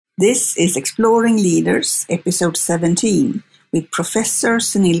This is Exploring Leaders, episode 17, with Professor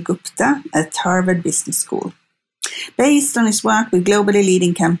Sunil Gupta at Harvard Business School. Based on his work with globally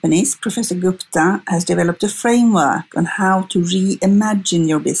leading companies, Professor Gupta has developed a framework on how to reimagine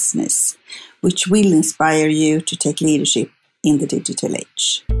your business, which will inspire you to take leadership in the digital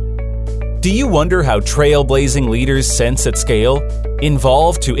age. Do you wonder how trailblazing leaders sense at scale,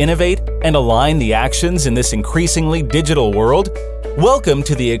 involve to innovate, and align the actions in this increasingly digital world? Welcome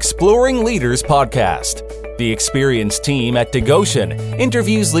to the Exploring Leaders podcast. The experienced team at Degoshen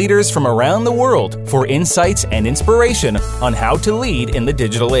interviews leaders from around the world for insights and inspiration on how to lead in the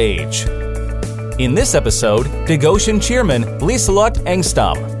digital age. In this episode, Degoshen chairman Liselott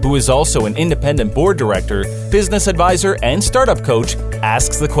Engstam, who is also an independent board director, business advisor, and startup coach,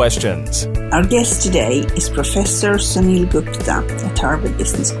 asks the questions. Our guest today is Professor Sunil Gupta at Harvard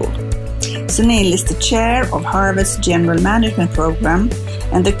Business School. Sunil is the chair of Harvard's General Management Program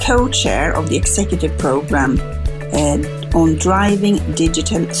and the co-chair of the executive program on driving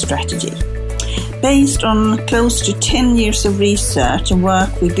digital strategy. Based on close to 10 years of research and work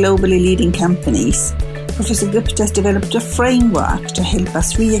with globally leading companies, Professor Gupta has developed a framework to help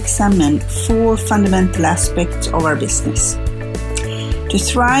us re-examine 4 fundamental aspects of our business. To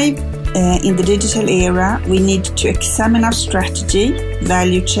thrive in the digital era, we need to examine our strategy,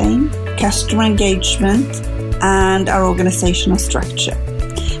 value chain, customer engagement, and our organizational structure,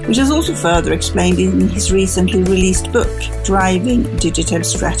 which is also further explained in his recently released book, Driving Digital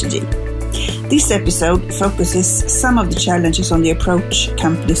Strategy. This episode focuses some of the challenges on the approach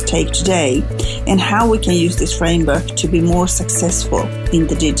companies take today and how we can use this framework to be more successful in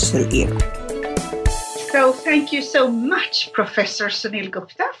the digital era. So thank you so much, Professor Sunil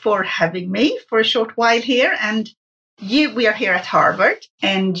Gupta, for having me for a short while here. And we are here at Harvard,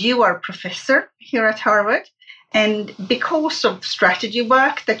 and you are a professor here at Harvard. And because of strategy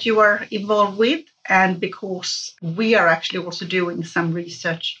work that you are involved with, and because we are actually also doing some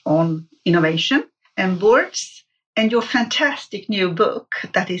research on innovation and boards, and your fantastic new book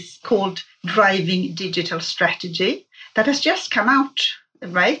that is called Driving Digital Strategy, that has just come out,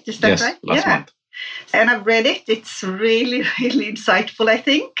 right? Is that yes, right? Last month. And I've read it. It's really, really insightful, I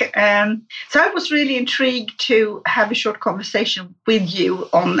think. So I was really intrigued to have a short conversation with you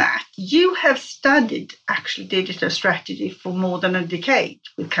on that. You have studied actually digital strategy for more than a decade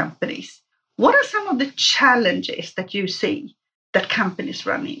with companies. What are some of the challenges that you see that companies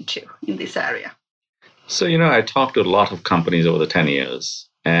run into in this area? So, I talked to a lot of companies over the 10 years,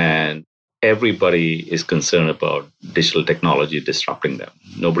 and everybody is concerned about digital technology disrupting them.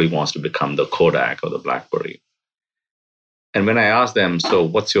 Nobody wants to become the Kodak or the BlackBerry. And when I ask them, so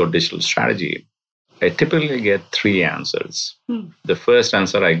what's your digital strategy? I typically get 3 answers. The first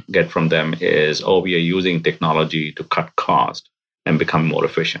answer I get from them is, we are using technology to cut cost and become more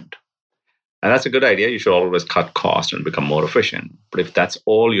efficient. And that's a good idea. You should always cut cost and become more efficient. But if that's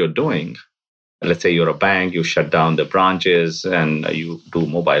all you're doing, let's say you're a bank, you shut down the branches and you do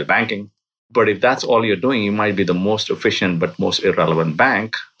mobile banking. But if that's all you're doing, you might be the most efficient but most irrelevant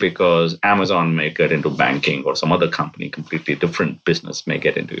bank, because Amazon may get into banking or some other company, completely different business may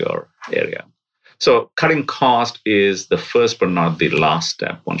get into your area. So cutting cost is the first but not the last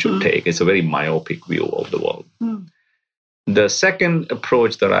step one should take. It's a very myopic view of the world. The second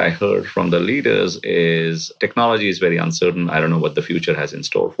approach that I heard from the leaders is technology is very uncertain. I don't know what the future has in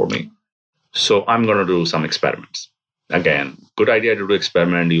store for me. So I'm going to do some experiments. Again, good idea to do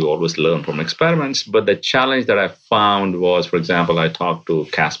experiment. You always learn from experiments. But the challenge that I found was, for example, I talked to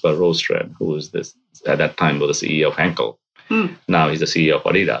Kasper Roström, who was at that time was the CEO of Henkel. Now he's the CEO of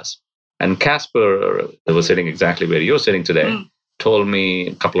Adidas. And Kasper, who was sitting exactly where you're sitting today, told me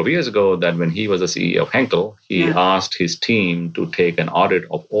a couple of years ago that when he was the CEO of Henkel, he asked his team to take an audit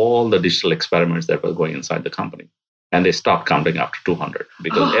of all the digital experiments that were going inside the company. And they stopped counting after 200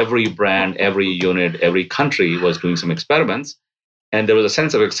 because every brand, every unit, every country was doing some experiments. And there was a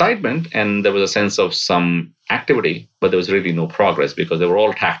sense of excitement and there was a sense of some activity, but there was really no progress because they were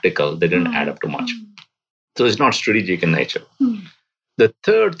all tactical. They didn't add up to much. So it's not strategic in nature. The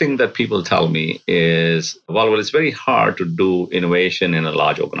third thing that people tell me is, well, it's very hard to do innovation in a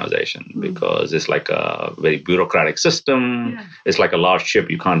large organization because it's like a very bureaucratic system. It's like a large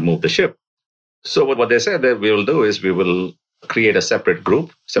ship. You can't move the ship. So what they said that we will do is we will create a separate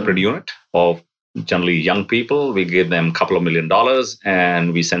group, separate unit of generally young people. We give them a couple of $1 million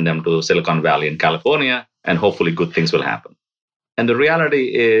and we send them to Silicon Valley in California, and hopefully good things will happen. And the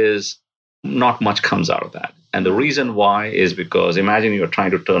reality is not much comes out of that. And the reason why is because imagine you're trying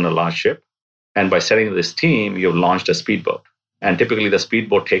to turn a large ship, and by setting this team, you've launched a speedboat. And typically the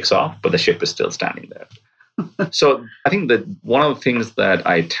speedboat takes off, but the ship is still standing there. So I think that one of the things that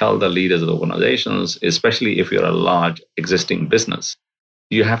I tell the leaders of the organizations, especially if you're a large existing business,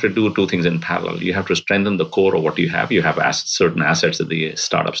 you have to do two things in parallel. You have to strengthen the core of what you have. You have certain assets that the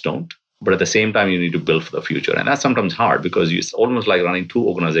startups don't. But at the same time, you need to build for the future. And that's sometimes hard because it's almost like running two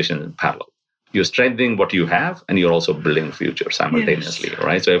organizations in parallel. You're strengthening what you have and you're also building the future simultaneously, yes.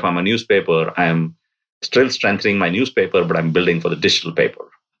 Right? So if I'm a newspaper, I'm still strengthening my newspaper, but I'm building for the digital paper.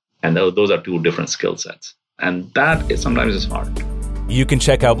 And those are two different skill sets. And that is sometimes hard. You can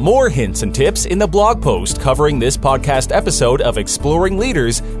check out more hints and tips in the blog post covering this podcast episode of Exploring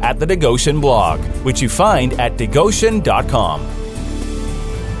Leaders at the Degocian blog, which you find at degocian.com.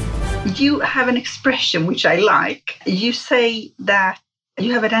 You have an expression which I like. You say that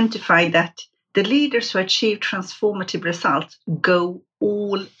you have identified that the leaders who achieve transformative results go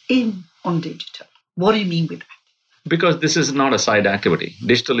all in on digital. What do you mean with that? Because this is not a side activity.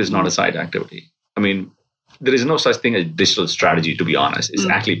 Digital is not a side activity. I mean, there is no such thing as digital strategy, to be honest. It's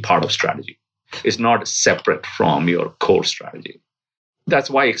actually part of strategy. It's not separate from your core strategy.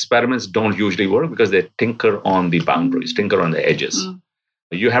 That's why experiments don't usually work, because they tinker on the boundaries, tinker on the edges.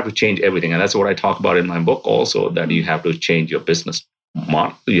 You have to change everything. And that's what I talk about in my book also, that you have to change your business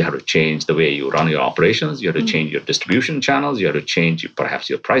model. You have to change the way you run your operations. You have to change your distribution channels. You have to change perhaps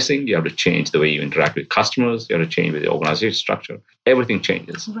your pricing. You have to change the way you interact with customers. You have to change with the organization structure. Everything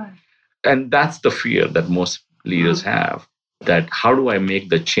changes. Right. And that's the fear that most leaders have, that how do I make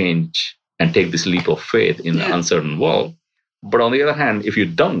the change and take this leap of faith in the uncertain world? But on the other hand, if you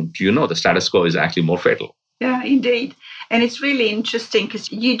don't, the status quo is actually more fatal. Yeah, indeed. And it's really interesting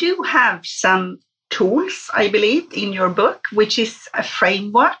because you do have some tools, I believe, in your book, which is a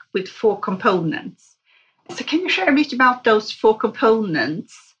framework with 4 components. So can you share a bit about those 4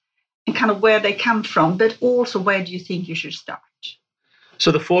 components and kind of where they come from, but also where do you think you should start?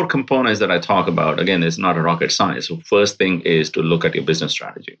 So the 4 components that I talk about, again, is not a rocket science. So first thing is to look at your business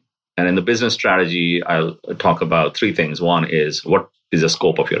strategy. And in the business strategy, I'll talk about 3 things. One is, what is the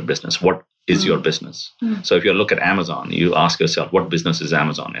scope of your business? What is your business? So if you look at Amazon, you ask yourself, what business is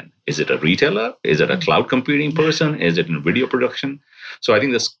Amazon in? Is it a retailer? Is it a cloud computing person? Is it in video production? So I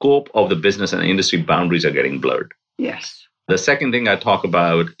think the scope of the business and the industry boundaries are getting blurred. Yes. The second thing I talk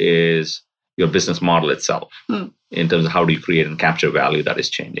about is your business model itself, in terms of how do you create and capture value that is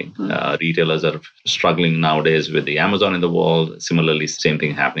changing. Retailers are struggling nowadays with the Amazon in the world. Similarly, same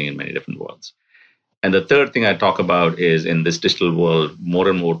thing happening in many different worlds. And the third thing I talk about is, in this digital world, more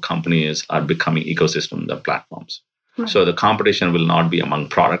and more companies are becoming ecosystems and platforms. Right. So the competition will not be among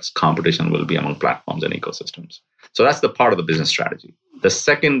products. Competition will be among platforms and ecosystems. So that's the part of the business strategy. The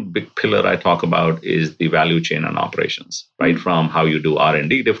second big pillar I talk about is the value chain and operations, right? From how you do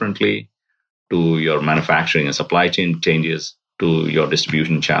R&D differently, to your manufacturing and supply chain changes, to your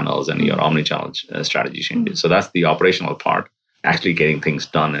distribution channels and your omnichannel strategy changes. So that's the operational part, actually getting things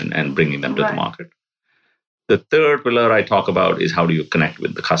done and bringing them to the market. The third pillar I talk about is, how do you connect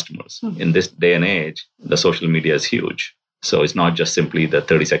with the customers? In this day and age, the social media is huge. So it's not just simply the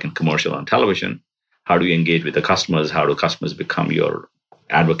 30-second commercial on television. How do you engage with the customers? How do customers become your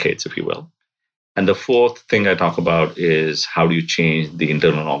advocates, if you will? And the fourth thing I talk about is, how do you change the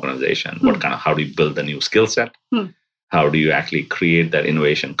internal organization? How do you build a new skill set? How do you actually create that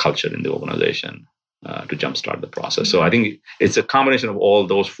innovation culture in the organization to jumpstart the process? So I think it's a combination of all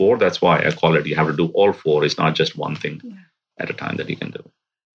those 4. That's why I call it, you have to do all 4. It's not just one thing at a time that you can do.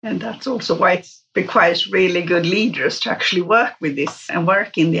 And that's also why it requires really good leaders to actually work with this and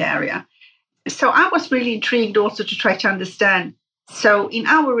work in the area. So I was really intrigued also to try to understand. So in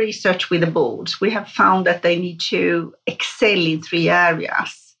our research with the boards, we have found that they need to excel in 3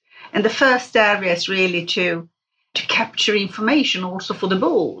 areas. And the first area is really to capture information also for the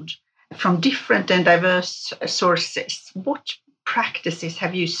board from different and diverse sources. What practices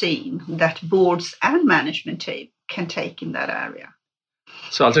have you seen that boards and management team can take in that area?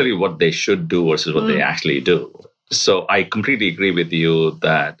 So I'll tell you what they should do versus what they actually do. So I completely agree with you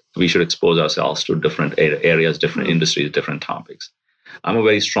that we should expose ourselves to different areas, different industries, different topics. I'm a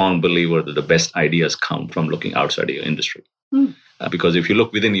very strong believer that the best ideas come from looking outside of your industry. Because if you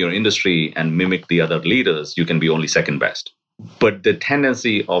look within your industry and mimic the other leaders, you can be only second best. But the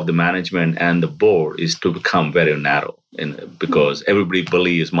tendency of the management and the board is to become very narrow, because everybody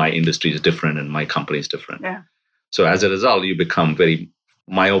believes my industry is different and my company is different. Yeah. So as a result, you become very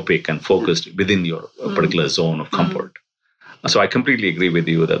myopic and focused within your particular zone of comfort. So I completely agree with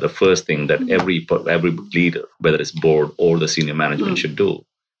you that the first thing that every leader, whether it's board or the senior management, should do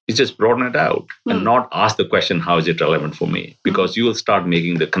is just broaden it out and not ask the question, how is it relevant for me? Because you will start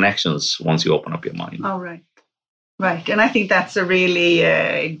making the connections once you open up your mind. All right. Right. And I think that's a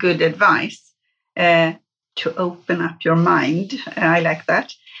really good advice. to open up your mind. I like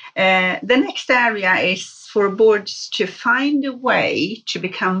that. The next area is for boards to find a way to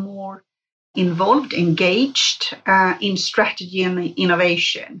become more involved, engaged in strategy and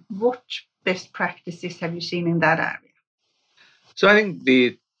innovation. What best practices have you seen in that area? So I think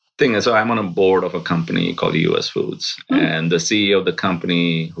the thing is, so I'm on a board of a company called US Foods, and the CEO of the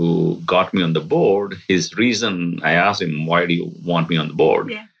company who got me on the board, his reason, I asked him, why do you want me on the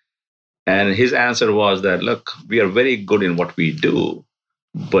board? Yeah. And his answer was that, look, we are very good in what we do,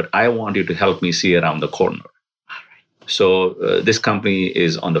 but I want you to help me see around the corner. So this company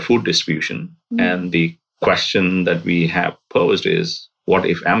is on the food distribution, and the question that we have posed is, what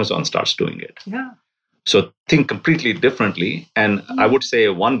if Amazon starts doing it? Yeah. So think completely differently. And I would say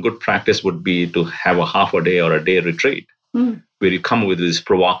one good practice would be to have a half a day or a day retreat where you come with these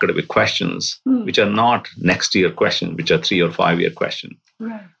provocative questions, which are not next year questions, which are 3 or 5 year questions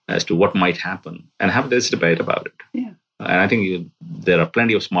as to what might happen, and have this debate about it. Yeah. And I think there are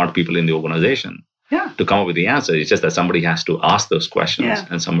plenty of smart people in the organization to come up with the answer. It's just that somebody has to ask those questions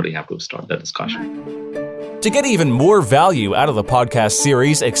and somebody has to start that discussion. To get even more value out of the podcast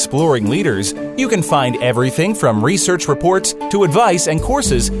series Exploring Leaders, you can find everything from research reports to advice and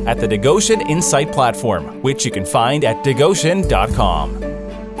courses at the Degoshen Insight platform, which you can find at degoshen.com.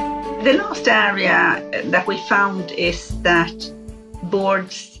 The last area that we found is that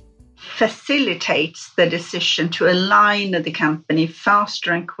boards facilitates the decision to align the company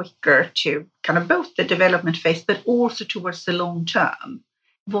faster and quicker to kind of both the development phase, but also towards the long term.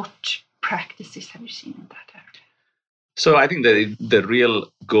 What practices have you seen in that area? So I think that the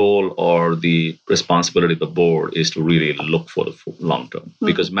real goal or the responsibility of the board is to really look for the long term,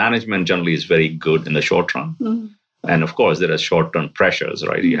 because management generally is very good in the short run. And of course, there are short-term pressures,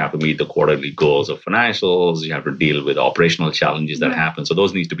 right? You have to meet the quarterly goals of financials. You have to deal with operational challenges that happen. So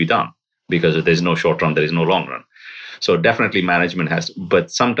those need to be done, because if there's no short run, there is no long run. So definitely management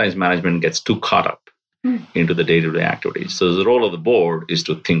but sometimes management gets too caught up into the day-to-day activities. So the role of the board is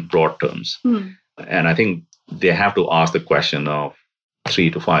to think broad terms. And I think they have to ask the question of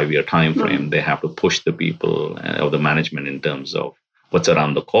 3 to 5 year time frame. They have to push the people of the management in terms of what's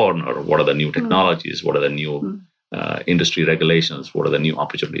around the corner, what are the new technologies, what are the new industry regulations, what are the new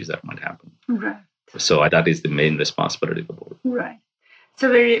opportunities that might happen. Right. So that is the main responsibility of the board. Right. So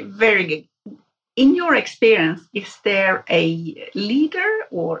very, very good. In your experience, is there a leader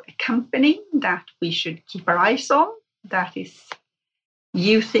or a company that we should keep our eyes on that is,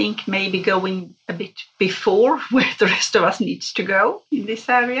 you think, maybe going a bit before where the rest of us needs to go in this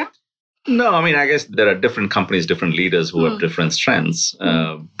area? No, I mean, I guess there are different companies, different leaders who have different strengths.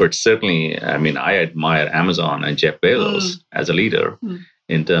 But certainly, I mean, I admire Amazon and Jeff Bezos as a leader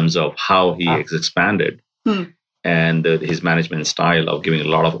in terms of how he has expanded and his management style of giving a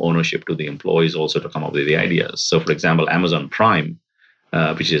lot of ownership to the employees also to come up with the ideas. So, for example, Amazon Prime,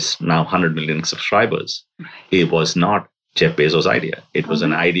 which is now 100 million subscribers, it was not Jeff Bezos' idea. It was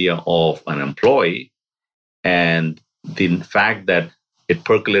an idea of an employee, and the fact that it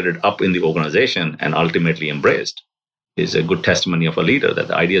percolated up in the organization and ultimately embraced is a good testimony of a leader, that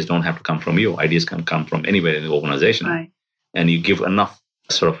the ideas don't have to come from you. Ideas can come from anywhere in the organization. And you give enough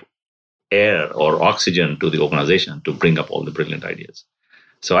sort of air or oxygen to the organization to bring up all the brilliant ideas.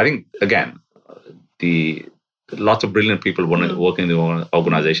 So I think, again, lots of brilliant people working in the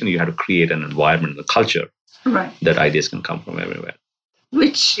organization. You have to create an environment, a culture that ideas can come from everywhere.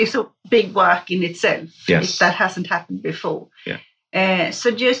 Which is a big work in itself, if that hasn't happened before.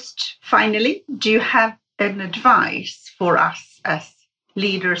 So just finally, do you have an advice for us as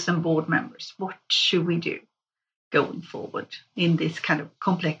leaders and board members? What should we do going forward in this kind of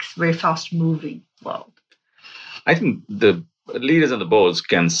complex, very fast-moving world? I think the leaders and the boards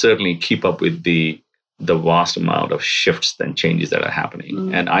can certainly keep up with the vast amount of shifts and changes that are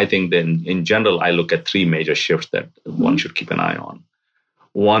happening. And I think then, in general, I look at 3 major shifts that one should keep an eye on.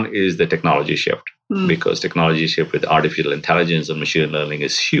 One is the technology shift, because technology shift with artificial intelligence and machine learning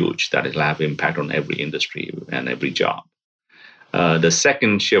is huge. That will have impact on every industry and every job. The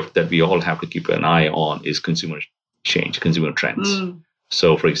second shift that we all have to keep an eye on is consumer change, consumer trends.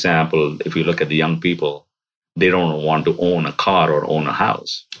 So, for example, if you look at the young people, they don't want to own a car or own a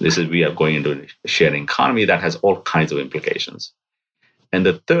house. We are going into a sharing economy that has all kinds of implications. And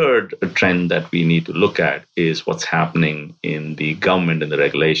the third trend that we need to look at is what's happening in the government and the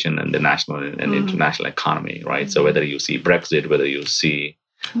regulation and the national and international economy, right? So whether you see Brexit, whether you see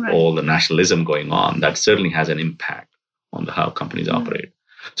all the nationalism going on, that certainly has an impact on how companies operate.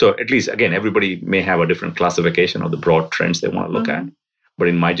 So at least, again, everybody may have a different classification of the broad trends they want to look at. But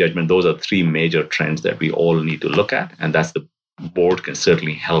in my judgment, those are 3 major trends that we all need to look at. And that's the board can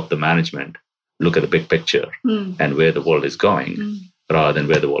certainly help the management look at the big picture and where the world is going rather than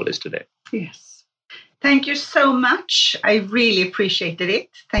where the world is today. Yes. Thank you so much. I really appreciated it.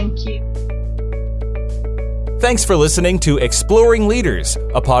 Thank you. Thanks for listening to Exploring Leaders,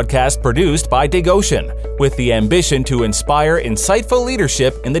 a podcast produced by DigOcean, with the ambition to inspire insightful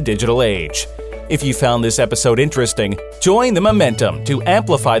leadership in the digital age. If you found this episode interesting, join the momentum to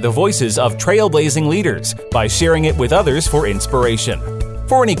amplify the voices of trailblazing leaders by sharing it with others for inspiration.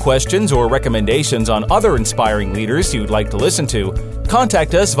 For any questions or recommendations on other inspiring leaders you'd like to listen to,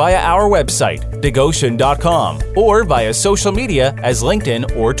 contact us via our website, digocean.com, or via social media as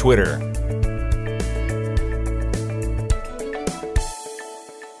LinkedIn or Twitter.